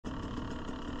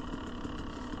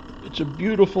It's a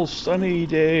beautiful sunny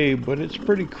day, but it's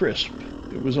pretty crisp.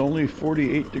 It was only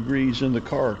 48 degrees in the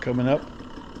car coming up,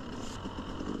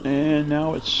 and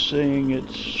now it's saying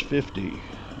it's 50.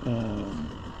 Um,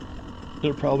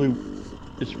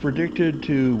 it's predicted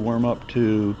to warm up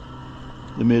to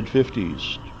the mid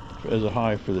 50s as a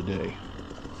high for the day.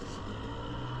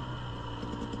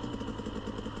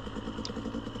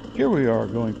 Here we are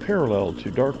going parallel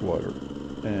to Darkwater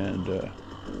and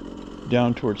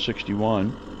down towards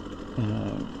 61.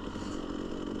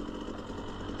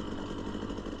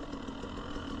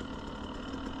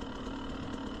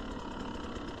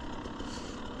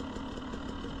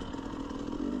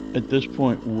 At this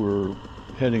point, we're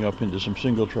heading up into some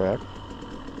single track.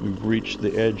 We've reached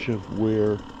the edge of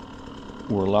where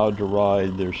we're allowed to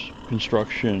ride. There's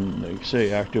construction. They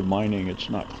say active mining. It's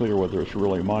not clear whether it's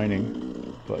really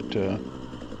mining, but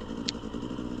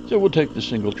so we'll take the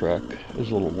single track as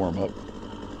a little warm up.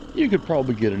 You could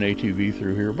probably get an ATV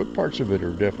through here, but parts of it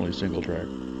are definitely single track.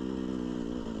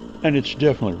 And it's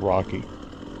definitely rocky.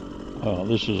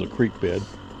 This is a creek bed.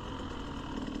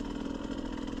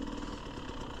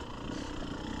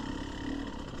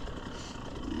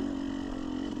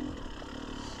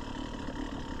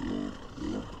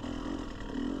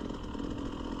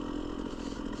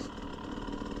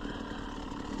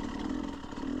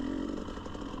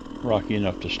 Rocky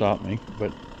enough to stop me,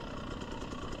 but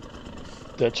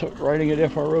that's what riding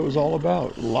at FRO is all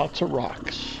about. Lots of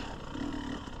rocks.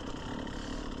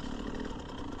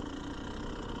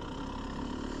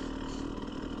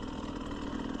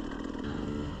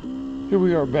 Here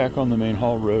we are back on the main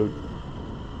haul road.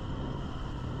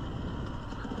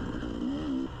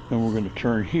 And we're going to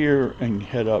turn here and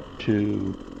head up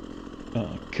to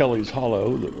Kelly's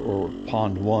Hollow, or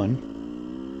Pond 1.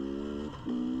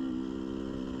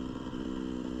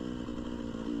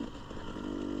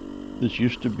 This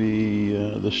used to be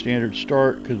the standard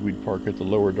start because we'd park at the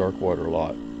lower Darkwater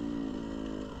lot.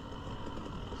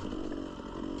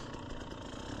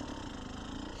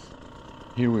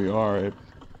 Here we are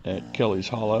at Kelly's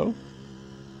Hollow.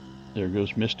 There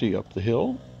goes Misty up the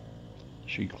hill.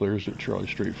 She clears it fairly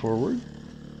straightforward.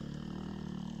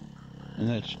 And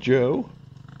that's Joe.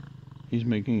 He's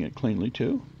making it cleanly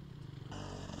too.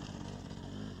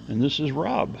 And this is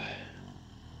Rob.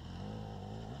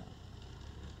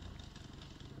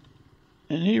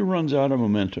 And he runs out of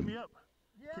momentum. Yep.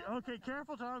 Okay,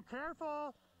 careful, Tom,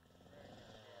 careful.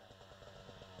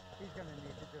 He's gonna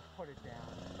need to just put it down.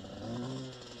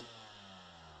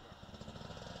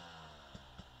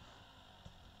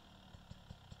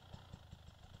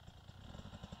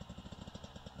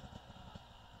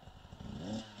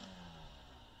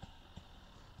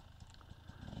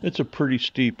 It's a pretty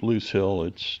steep, loose hill.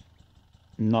 It's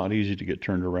not easy to get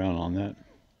turned around on that.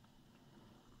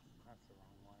 That's the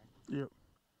wrong way. Yep.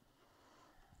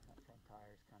 That front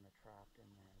tire's kind of trapped in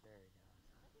there. There he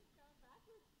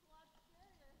goes.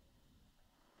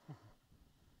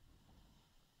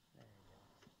 There he goes.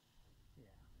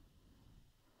 Yeah.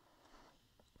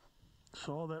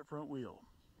 Saw that front wheel.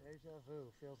 Deja vu.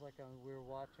 Feels like we were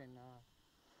watching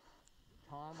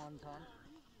Tom on Tom.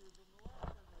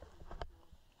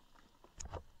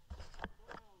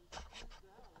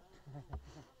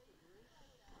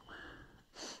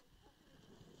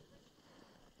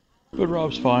 But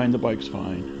Rob's fine, the bike's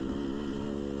fine.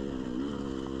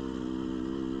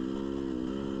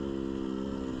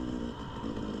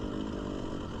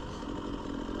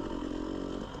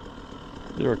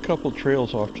 There are a couple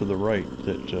trails off to the right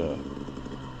that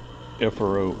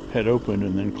FRO had opened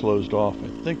and then closed off. I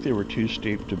think they were too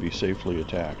steep to be safely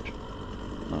attacked.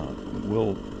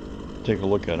 We'll take a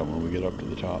look at them when we get up to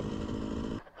the top. No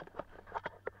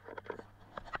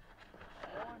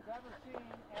one's ever seen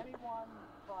anyone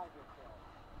try this hill.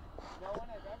 No one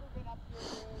has ever been up here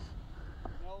with.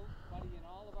 Nobody in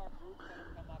all of our groups that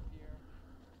have come up here.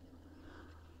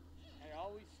 I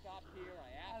always stop here.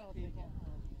 I ask people.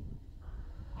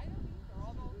 I don't either,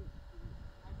 although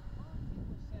I've heard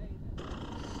people say that.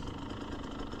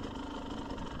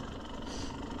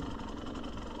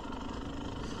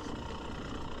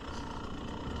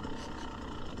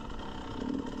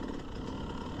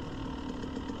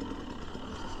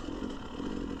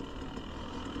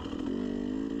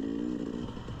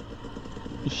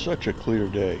 It's such a clear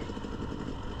day.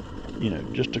 You know,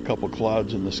 just a couple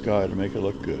clouds in the sky to make it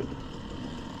look good.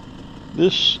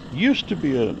 This used to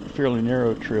be a fairly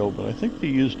narrow trail, but I think they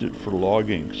used it for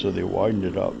logging, so they widened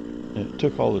it up. And it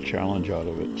took all the challenge out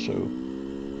of it, so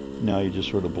now you just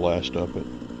sort of blast up it.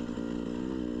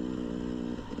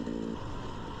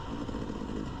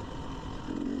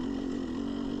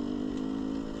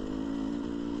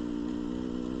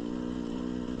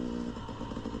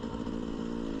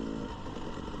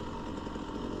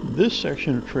 This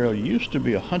section of trail used to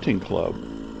be a hunting club,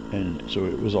 and so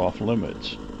it was off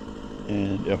limits.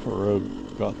 And FRO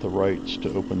got the rights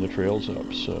to open the trails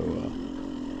up, so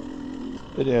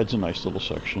it adds a nice little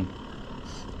section.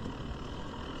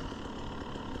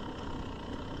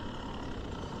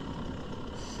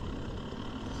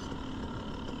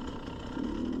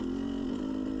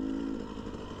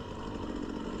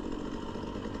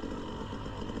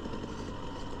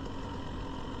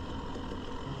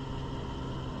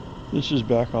 This is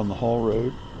back on the Hall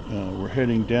Road. We're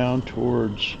heading down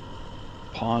towards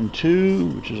Pond 2,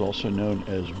 which is also known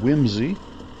as Whimsy.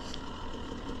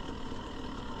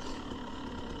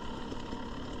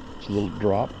 It's a little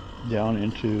drop down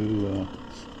into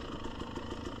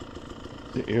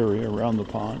the area around the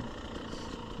pond.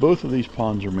 Both of these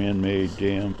ponds are man-made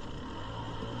dam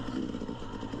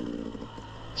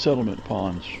settlement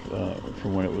ponds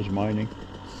from when it was mining.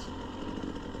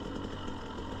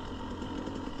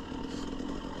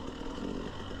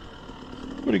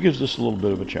 But it gives us a little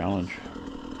bit of a challenge,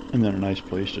 and then a nice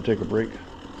place to take a break.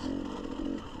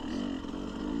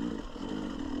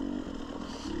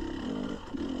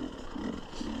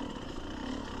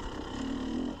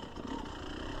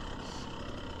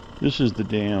 This is the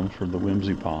dam for the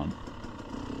Whimsy Pond.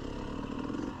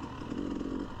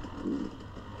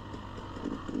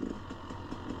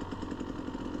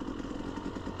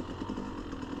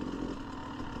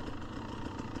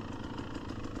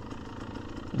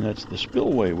 And that's the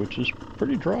spillway, which is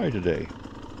pretty dry today.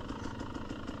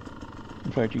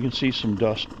 In fact, you can see some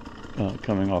dust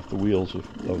coming off the wheels of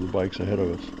the bikes ahead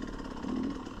of us.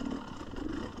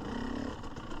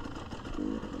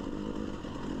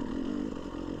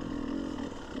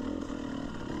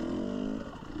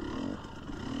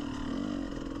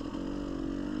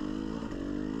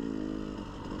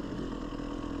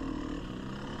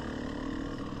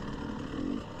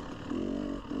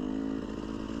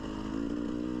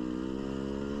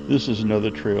 This is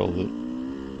another trail that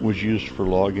was used for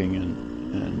logging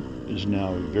and is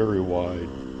now very wide.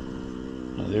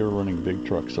 They were running big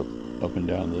trucks up and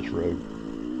down this road.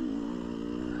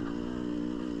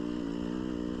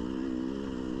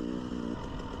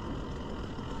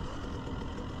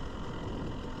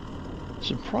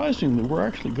 Surprisingly, we're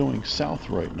actually going south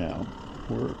right now.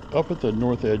 We're up at the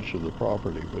north edge of the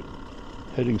property, but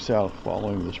heading south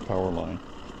following this power line.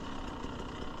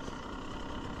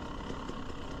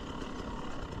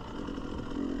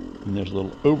 And there's a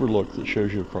little overlook that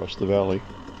shows you across the valley.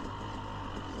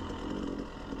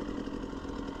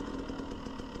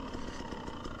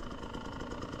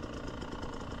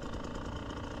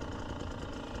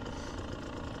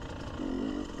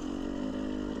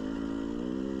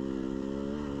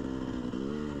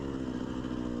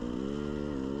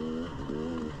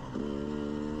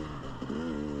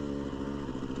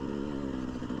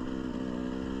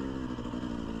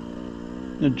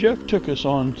 Now Jeff took us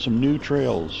on some new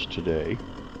trails today,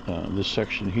 this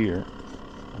section here.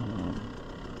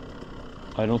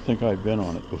 I don't think I've been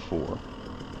on it before.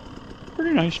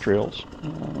 Pretty nice trails.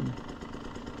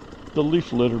 The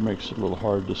leaf litter makes it a little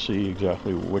hard to see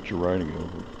exactly what you're riding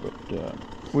over,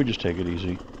 but we just take it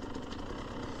easy,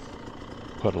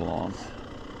 put along.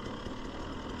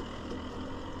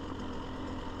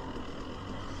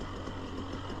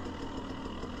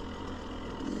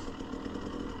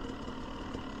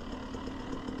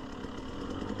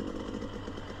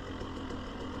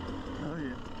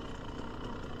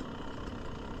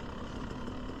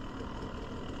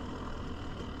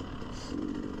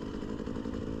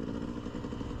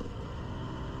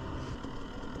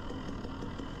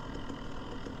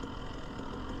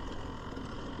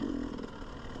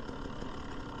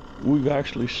 We've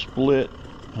actually split.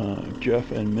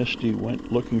 Jeff and Misty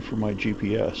went looking for my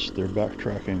GPS. They're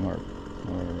backtracking our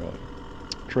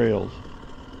trails.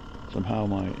 Somehow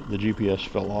the GPS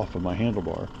fell off of my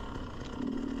handlebar.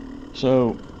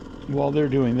 So while they're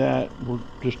doing that, we're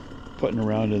just putting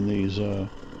around in these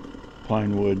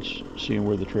pine woods, seeing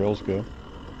where the trails go.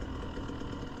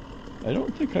 I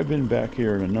don't think I've been back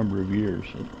here in a number of years.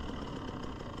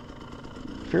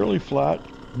 Fairly flat,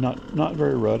 not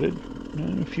very rutted.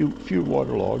 And a few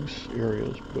waterlogs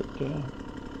areas, but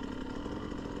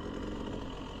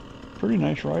pretty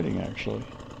nice riding actually.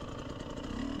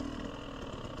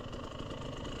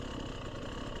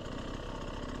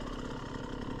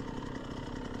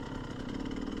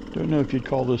 Don't know if you'd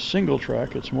call this single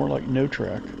track, it's more like no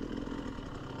track.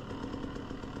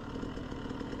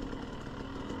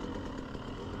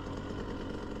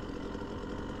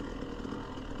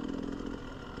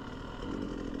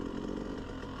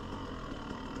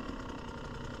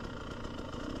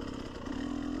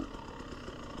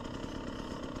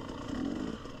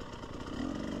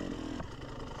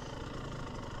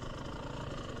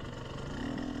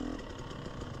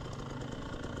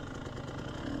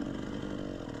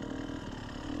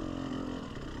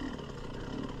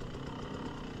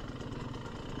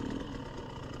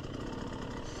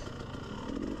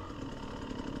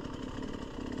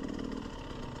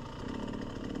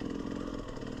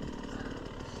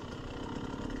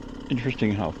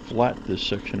 interesting how flat this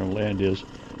section of land is.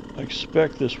 I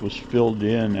expect this was filled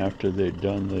in after they'd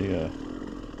done the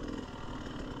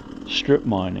strip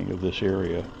mining of this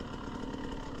area,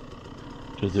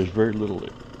 because there's very little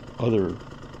other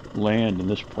land in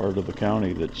this part of the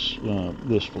county that's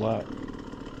this flat.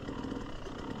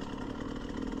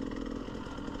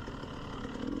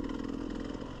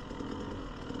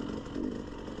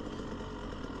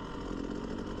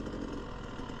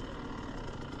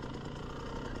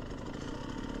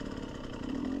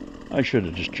 I should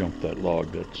have just jumped that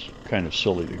log. That's kind of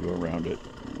silly to go around it.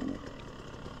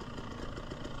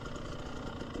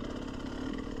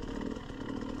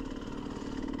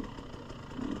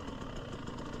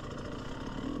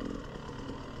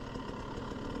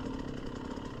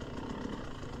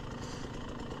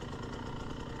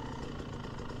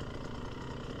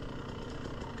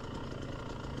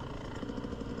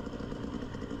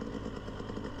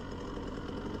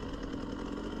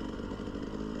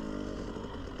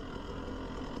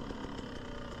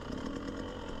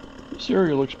 This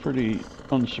area looks pretty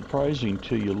unsurprising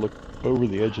till you look over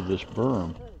the edge of this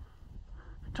berm.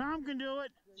 Tom can do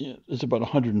it. Yeah, there's about a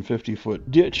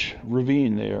 150-foot ditch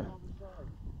ravine there.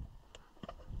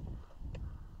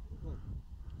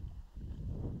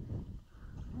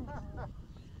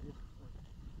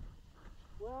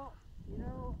 Well, you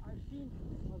know, I've seen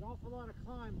an awful lot of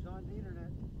climbs on the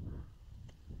internet,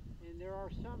 and there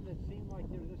are some that seem like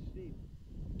they're this steep.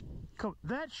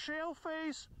 That shale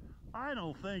face? I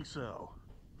don't think so.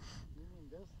 You mean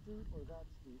this steep or that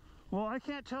steep? Well, I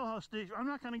can't tell how steep. I'm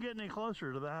not going to get any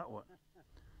closer to that one.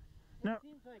 No. It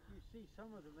seems like you see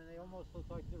some of them and they almost look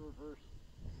like they're reversed.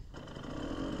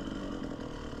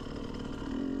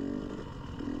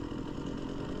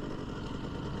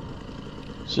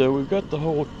 So we've got the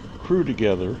whole crew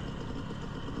together.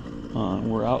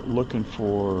 We're out looking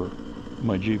for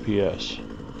my GPS.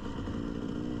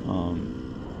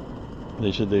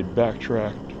 They said they'd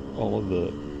backtracked all of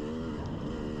the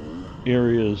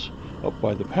areas up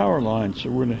by the power line, so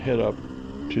we're going to head up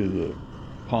to the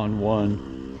Pond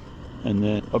 1 and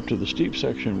then up to the steep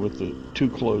section with the two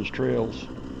closed trails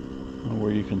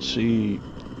where you can see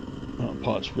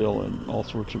Pottsville and all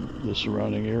sorts of the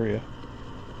surrounding area.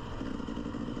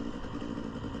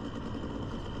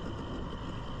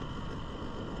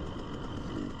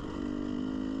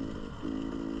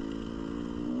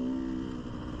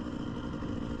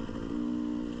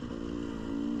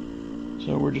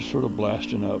 So we're just sort of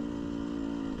blasting up.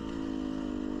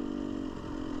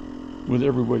 With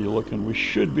everybody looking, we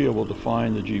should be able to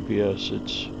find the GPS.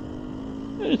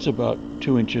 It's about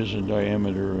 2 inches in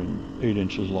diameter and 8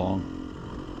 inches long.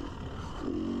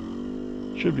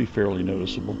 Should be fairly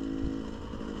noticeable.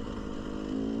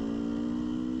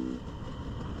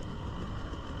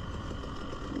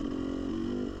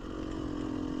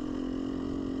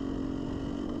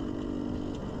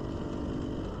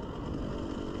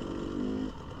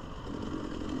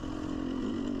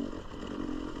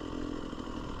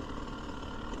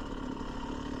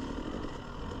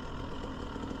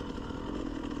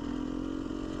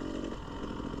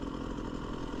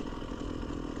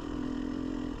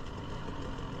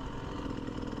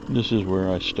 This is where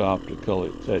I stopped at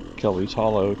Kelly's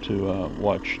Hollow to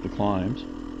watch the climbs.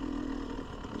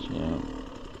 So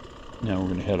now we're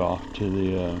going to head off to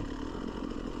the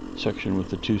section with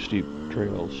the two steep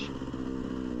trails.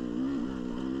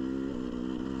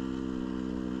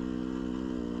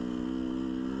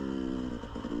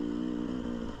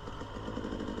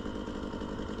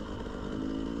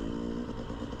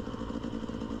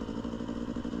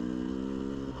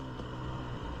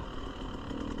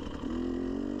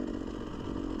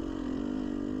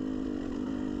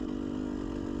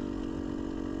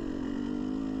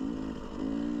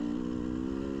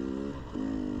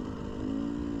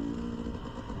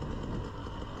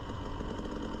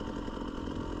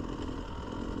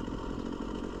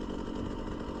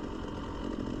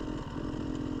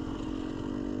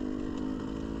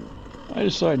 I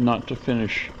decided not to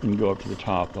finish and go up to the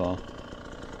top. I'll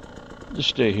just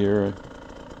stay here.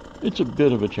 It's a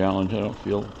bit of a challenge. I don't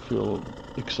feel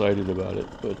excited about it,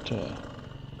 but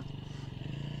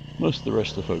most of the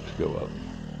rest of the folks go up.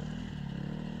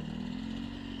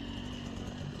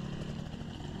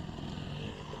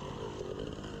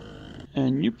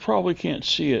 And you probably can't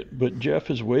see it, but Jeff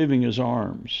is waving his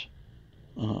arms,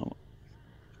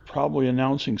 probably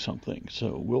announcing something.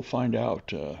 So we'll find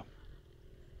out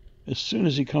as soon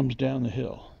as he comes down the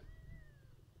hill.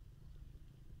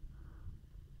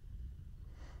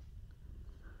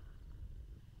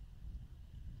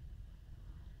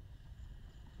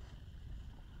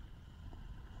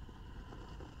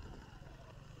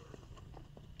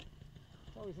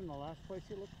 Always in the last place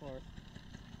you look for it.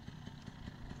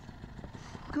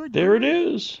 Good. There it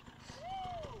is.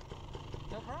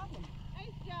 No problem. Nice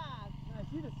job. Nice,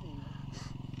 you'd have seen it.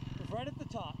 It was right at the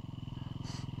top.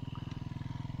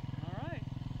 All right.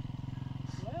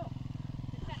 Well,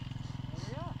 there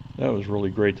we are. That was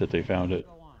really great that they found it.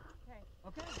 Go on. Okay.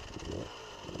 Okay.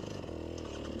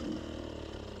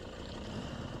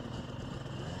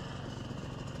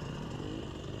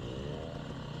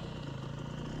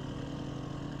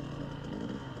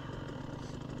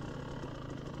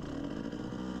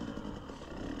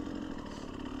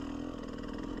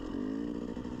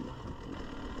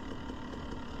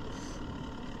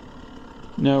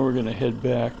 Now we're going to head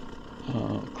back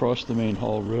across the main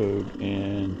haul road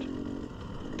and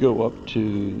go up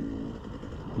to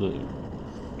the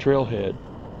trailhead,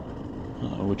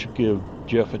 which will give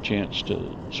Jeff a chance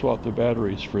to swap the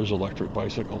batteries for his electric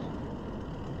bicycle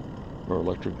or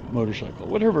electric motorcycle,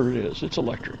 whatever it is. It's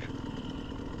electric.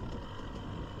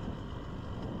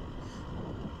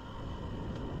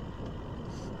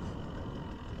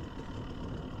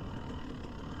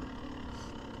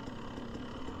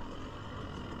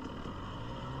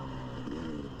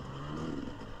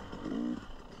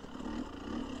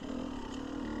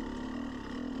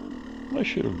 I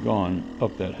should have gone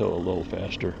up that hill a little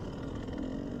faster.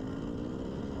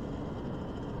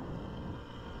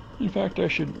 In fact, I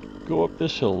should go up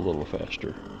this hill a little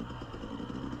faster.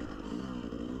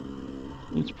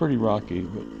 It's pretty rocky,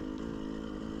 but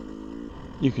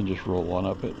you can just roll on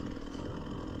up it.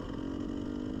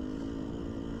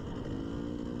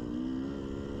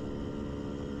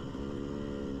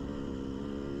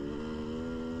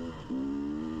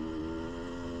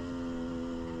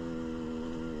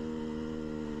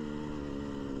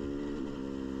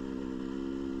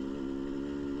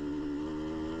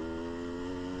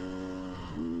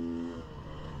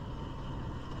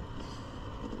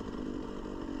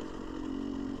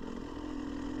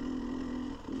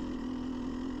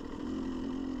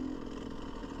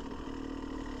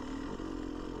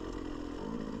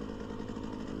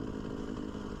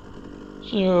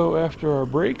 So after our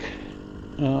break,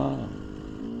 I'm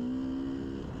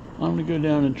going to go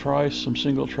down and try some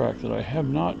single track that I have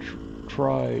not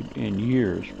tried in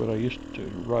years, but I used to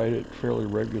ride it fairly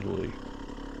regularly,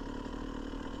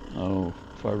 5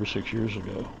 or 6 years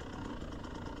ago.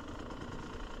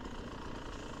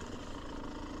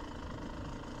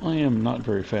 I am not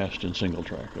very fast in single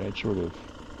track. I'd sort of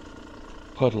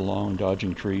putt along,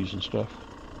 dodging trees and stuff.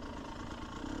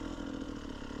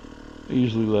 I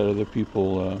usually let other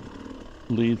people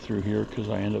lead through here because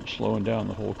I end up slowing down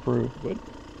the whole crew, but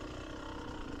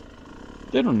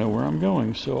they don't know where I'm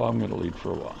going, so I'm going to lead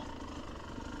for a while.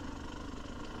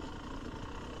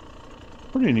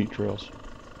 Pretty neat trails.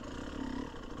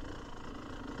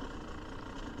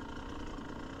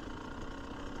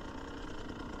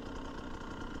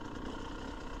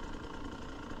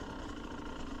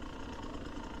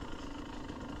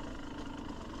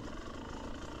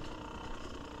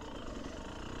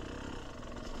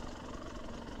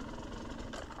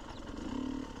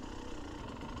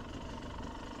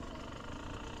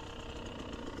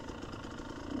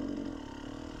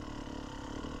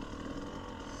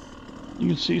 You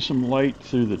can see some light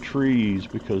through the trees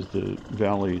because the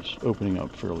valley's opening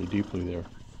up fairly deeply there.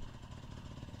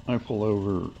 I pull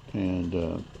over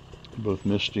and both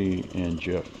Misty and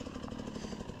Jeff.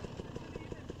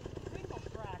 Single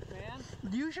track, man.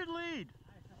 You should lead.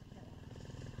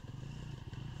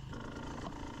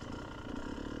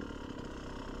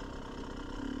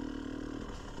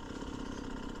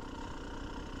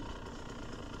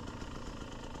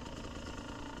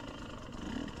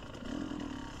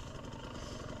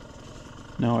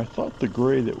 Now I thought the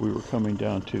grade that we were coming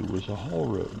down to was a haul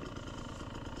road,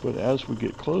 but as we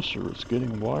get closer it's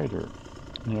getting wider,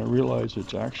 and I realize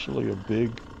it's actually a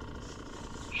big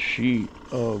sheet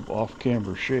of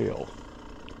off-camber shale.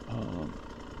 I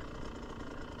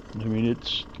mean,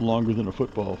 it's longer than a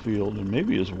football field and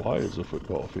maybe as wide as a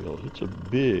football field. It's a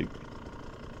big...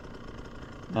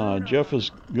 Jeff is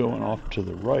going off to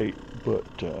the right,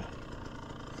 but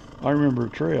I remember a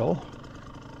trail.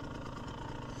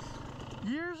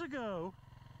 Years ago,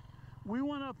 we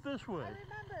went up this way. I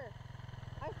remember.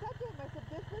 I said to him, I said,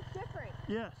 this is different.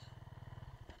 Yes.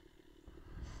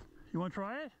 You want to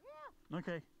try it? Yeah.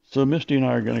 Okay. So Misty and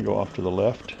I are going to go off to the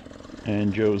left,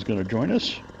 and Joe's going to join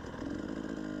us.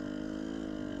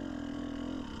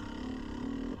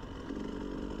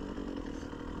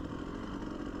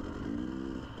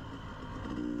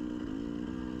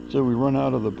 So we run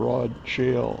out of the broad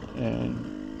shale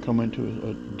and come into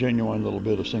a genuine little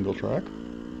bit of single track.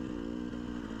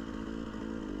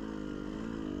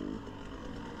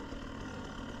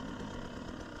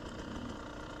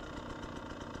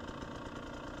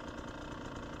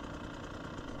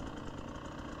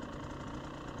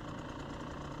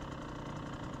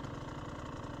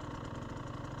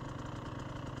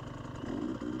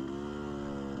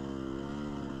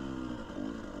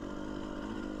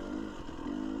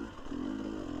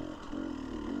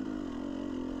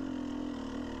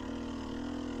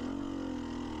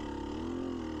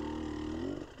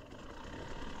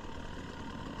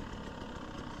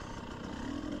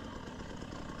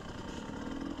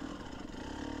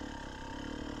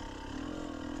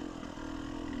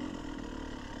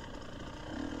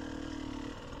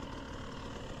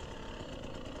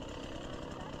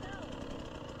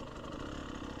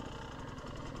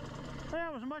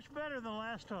 That was much better than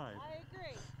last time. I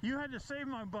agree. You had to save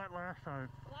my butt last time.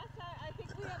 Last time, I think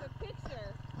we have a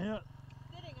picture Yep.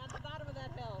 sitting on the bottom of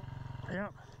that hill.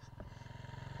 Yep.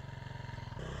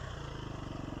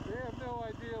 They have no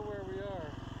idea where we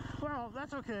are. Well,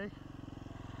 that's okay.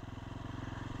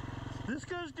 This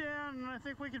goes down, and I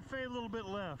think we can fade a little bit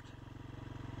left.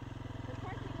 The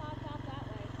parking lot's out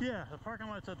that way. Yeah, the parking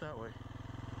lot's out that way.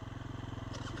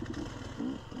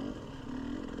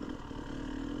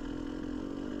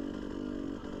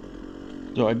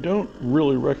 So I don't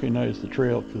really recognize the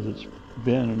trail because it's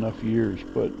been enough years,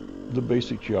 but the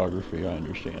basic geography I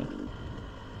understand.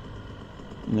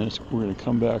 And then we're going to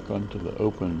come back onto the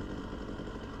open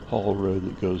haul road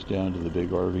that goes down to the big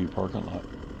RV parking lot.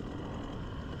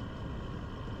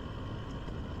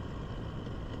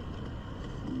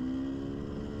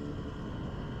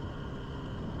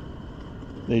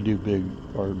 They do big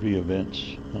RV events,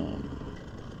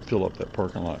 fill up that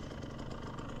parking lot.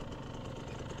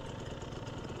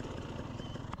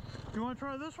 You want to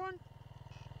try this one?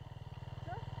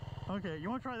 Sure. Okay, you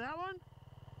want to try that one?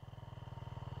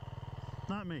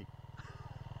 Not me.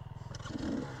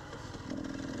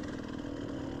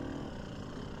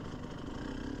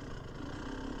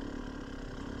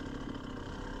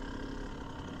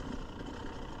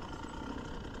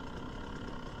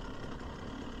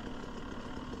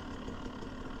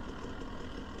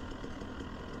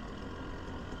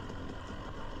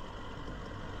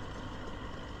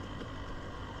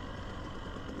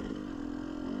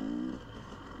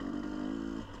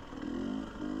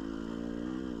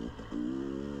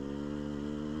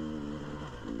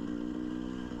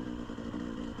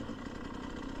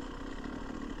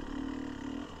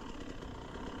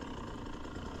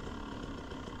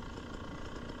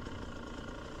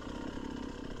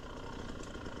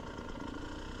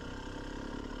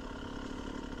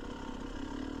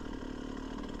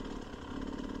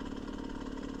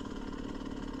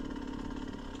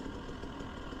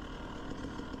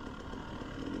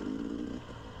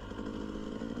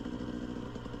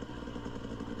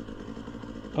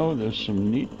 Oh, there's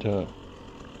some neat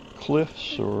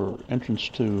cliffs or entrance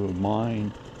to a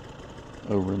mine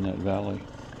over in that valley.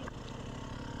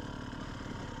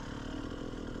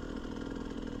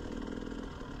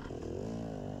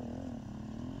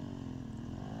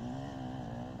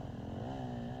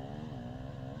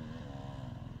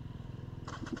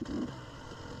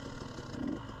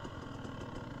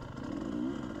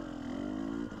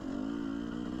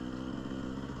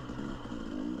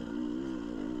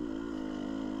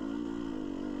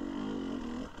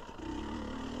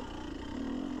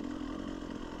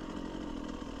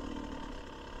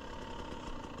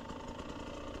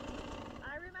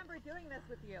 Doing this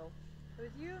with you. It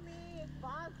was you, me, it's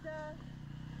Mazda.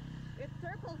 It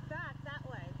circles back that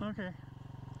way. Okay.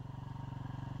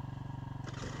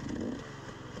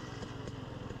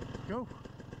 Go.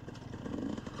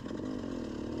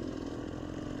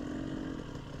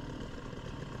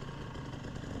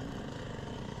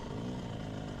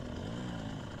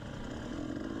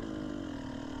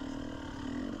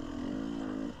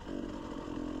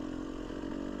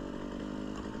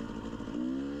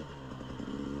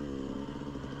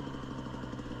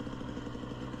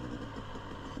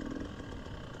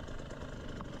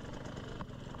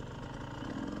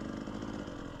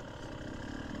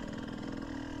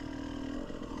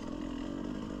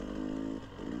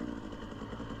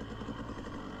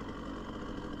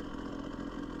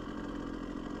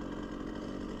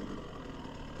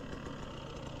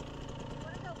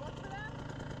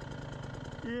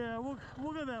 Yeah,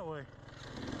 we'll go that way.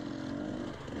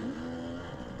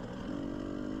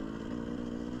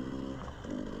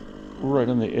 Right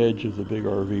on the edge of the big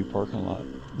RV parking lot.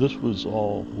 This was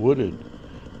all wooded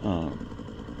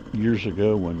years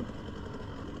ago when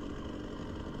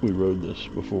we rode this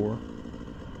before,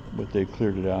 but they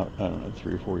cleared it out, I don't know,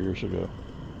 3 or 4 years ago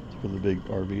for the big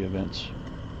RV events.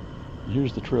 And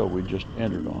here's the trail we just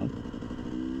entered on.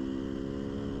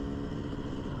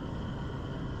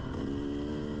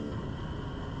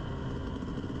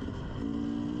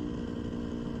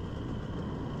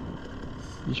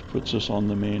 This puts us on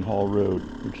the main haul road,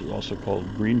 which is also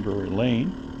called Greenberry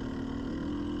Lane,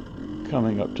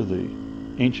 coming up to the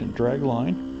ancient drag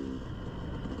line.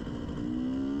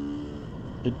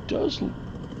 It does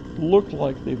look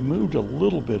like they've moved a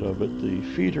little bit of it. The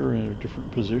feet are in a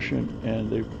different position,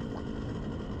 and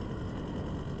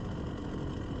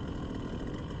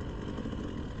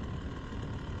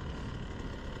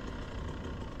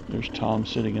there's Tom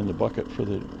sitting in the bucket for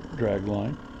the drag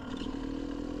line.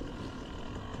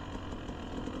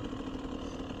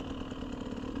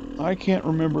 I can't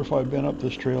remember if I've been up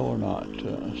this trail or not,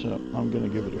 so I'm going to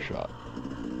give it a shot.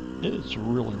 It's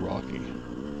really rocky.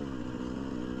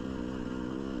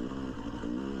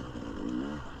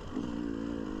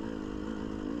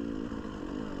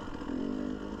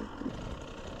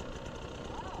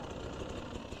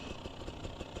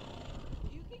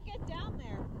 You can get down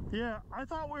there. Yeah, I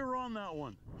thought we were on that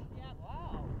one. Yeah.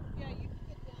 Wow. Yeah, you can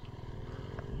get down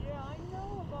there. Yeah, I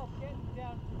know about getting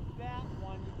down to that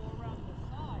one. You go around the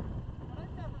side. But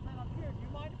I've never been up here. Do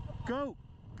you mind if Go,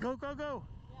 go, go, go.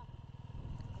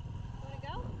 Want to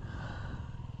go?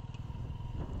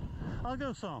 I'll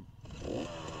go some.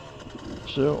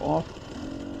 So off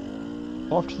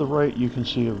to the right, you can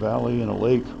see a valley and a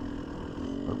lake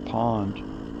or pond,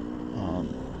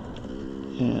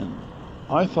 and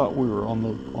I thought we were on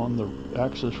the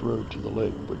access road to the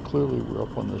lake, but clearly we're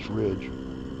up on this ridge.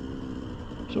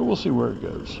 So we'll see where it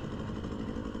goes.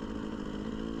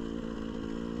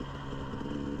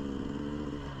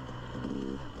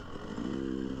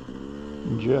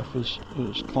 And Jeff is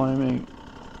climbing.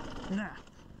 Nah.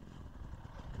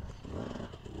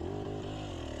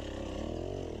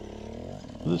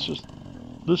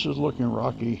 This is looking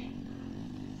rocky.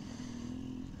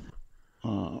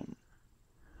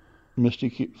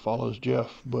 Misty follows Jeff,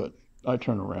 but I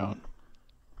turn around.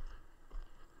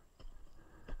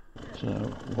 So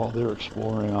while they're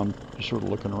exploring, I'm just sort of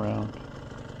looking around,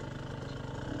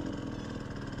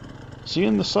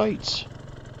 seeing the sights.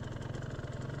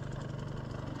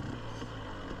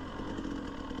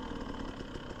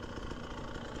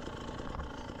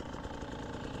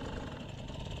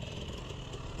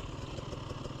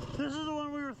 This is the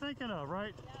one we were thinking of,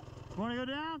 right? Yep. You want to go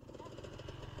down?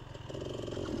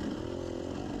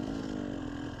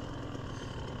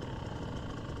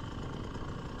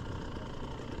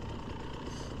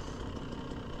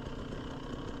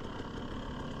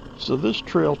 So this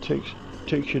trail takes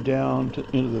you down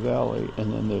into the valley,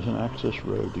 and then there's an access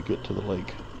road to get to the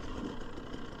lake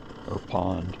or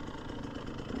pond.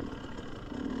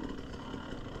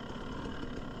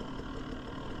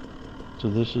 So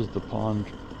this is the pond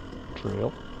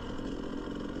trail.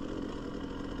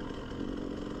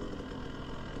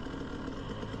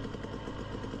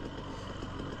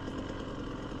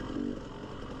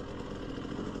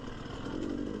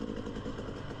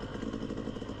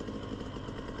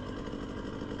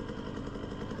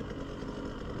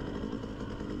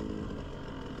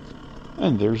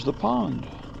 And there's the pond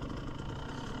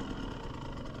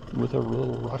with a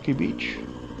little rocky beach.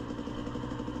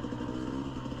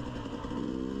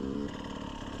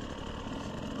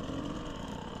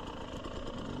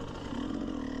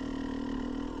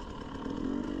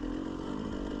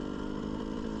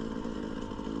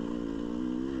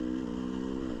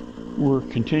 We're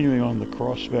continuing on the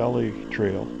Cross Valley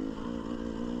Trail.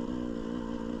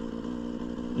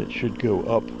 It should go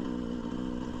up,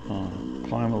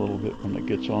 climb a little bit when it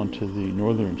gets onto the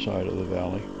northern side of the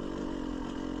valley.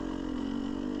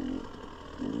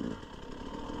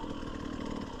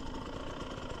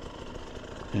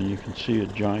 And you can see a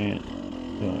giant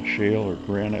shale or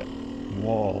granite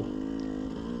wall,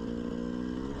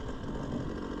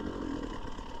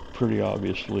 pretty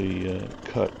obviously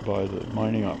cut by the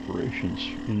mining operations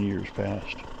in years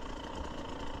past.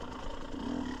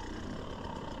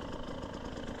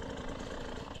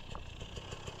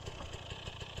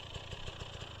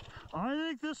 I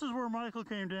think this is where Michael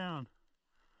came down.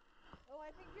 Oh,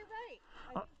 I think you're right.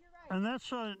 I think you're right. And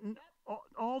that's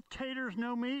all taters,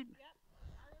 no meat? Yep.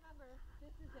 I remember.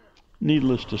 This is it.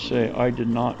 Needless to say, I did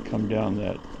not come down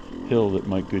that hill that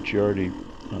Mike Gucciardi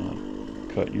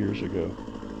cut years ago.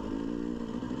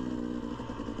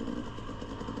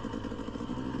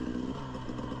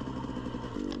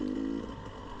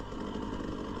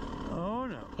 Oh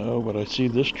no. Oh, but I see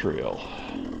this trail.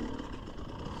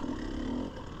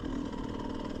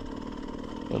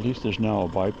 At least there's now a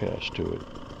bypass to it.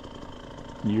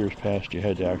 In years past, you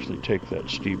had to actually take that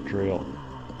steep trail.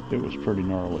 It was pretty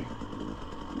gnarly.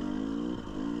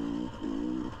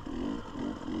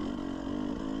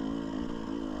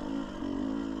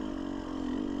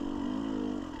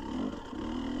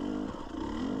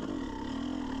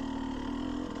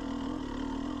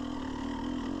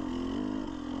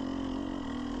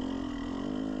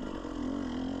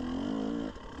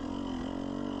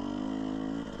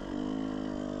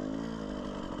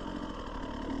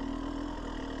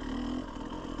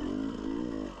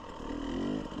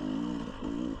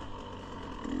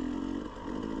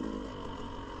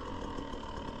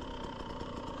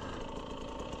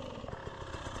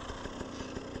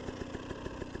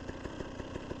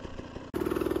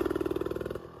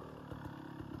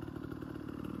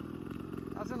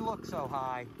 look so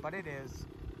high, but it is.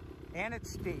 And it's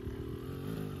steep.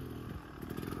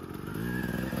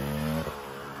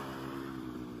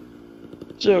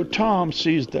 So Tom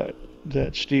sees that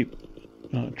steep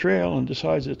trail and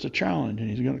decides it's a challenge and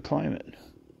he's going to climb it.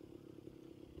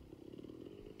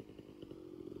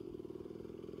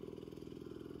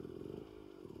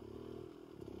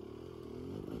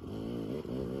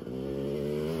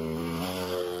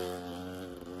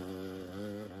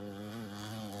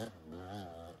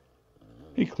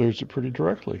 He clears it pretty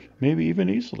directly, maybe even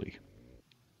easily.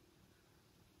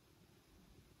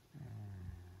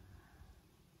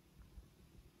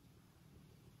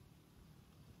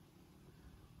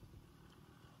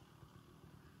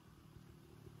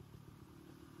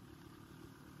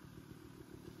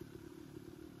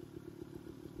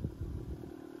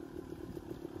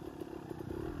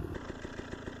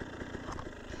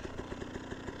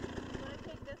 You want to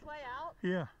take this way out?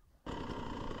 Yeah.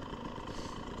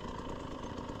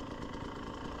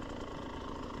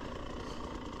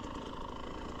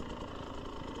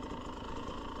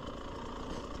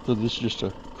 So this is just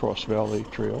a cross valley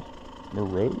trail or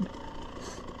road.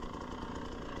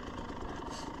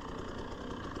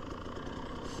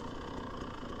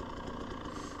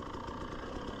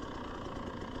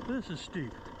 This is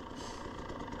steep.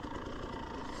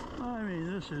 I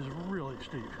mean, this is really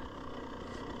steep.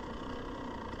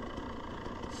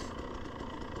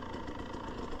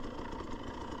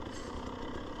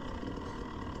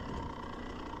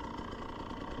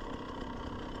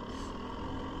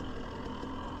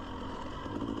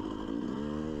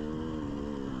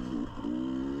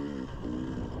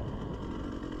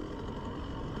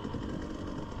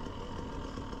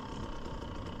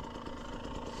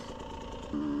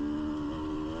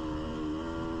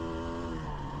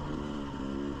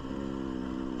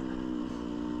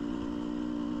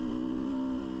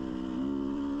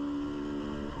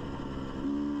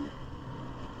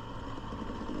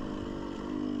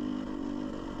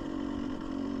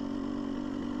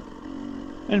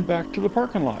 And back to the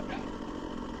parking lot.